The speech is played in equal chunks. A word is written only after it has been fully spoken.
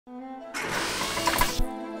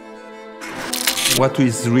What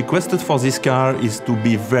is requested for this car is to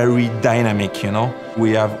be very dynamic, you know.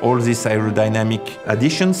 We have all these aerodynamic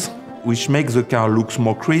additions, which makes the car look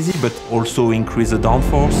more crazy, but also increase the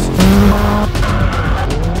downforce.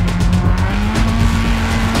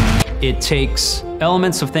 It takes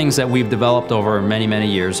elements of things that we've developed over many, many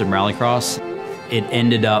years in rallycross. It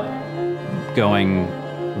ended up going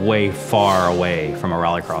way far away from a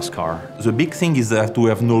rallycross car. The big thing is that we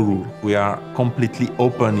have no rule. We are completely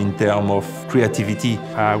open in terms of creativity.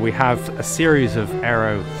 We have a series of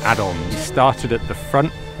aero add-ons. We started at the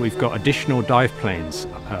front. We've got additional dive planes,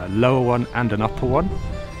 a lower one and an upper one.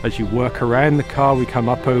 As you work around the car, we come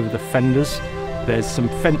up over the fenders. There's some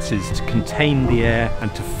fences to contain the air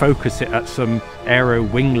and to focus it at some aero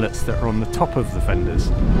winglets that are on the top of the fenders.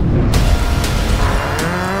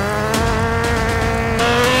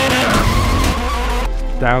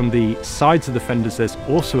 Down the sides of the fenders there's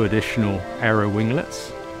also additional aero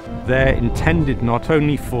winglets. They're intended not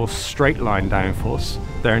only for straight line downforce,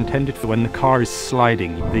 they're intended for when the car is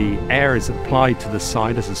sliding. The air is applied to the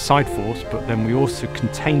side as a side force, but then we also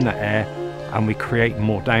contain that air and we create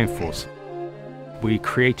more downforce. We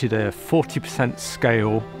created a 40%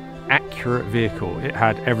 scale accurate vehicle. It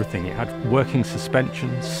had everything. It had working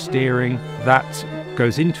suspension, steering. That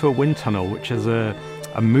goes into a wind tunnel, which has a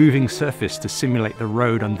moving surface to simulate the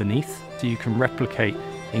road underneath. So you can replicate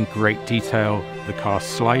in great detail the car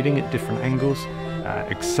sliding at different angles,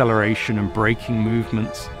 acceleration and braking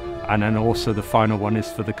movements, and then also the final one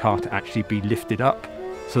is for the car to actually be lifted up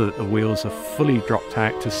so that the wheels are fully dropped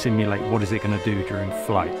out to simulate what is it going to do during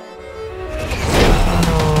flight.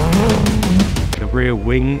 The rear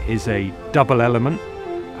wing is a double element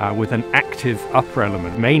with an active upper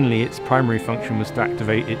element. Mainly its primary function was to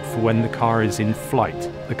activate it for when the car is in flight.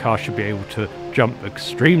 The car should be able to jump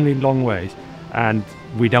extremely long ways and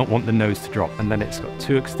we don't want the nose to drop. And then it's got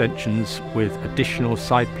two extensions with additional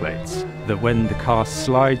side plates that when the car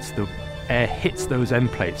slides, the air hits those end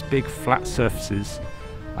plates, big flat surfaces,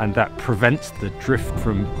 and that prevents the drift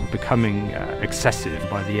from becoming excessive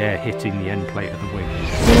by the air hitting the end plate of the wing.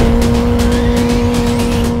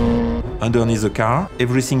 Underneath the car,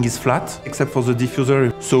 everything is flat except for the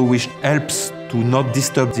diffuser, so which helps to not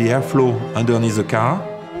disturb the airflow underneath the car.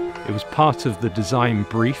 It was part of the design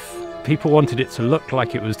brief. People wanted it to look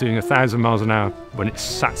like it was doing 1,000 miles an hour when it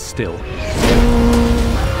sat still.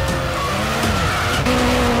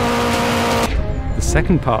 The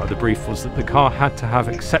second part of the brief was that the car had to have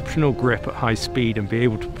exceptional grip at high speed and be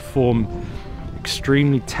able to perform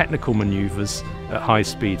extremely technical maneuvers at high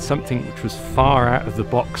speed, something which was far out of the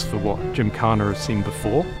box for what Gymkhana has seen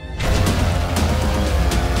before.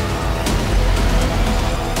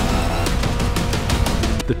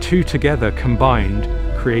 The two together combined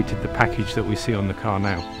created the package that we see on the car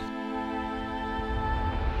now.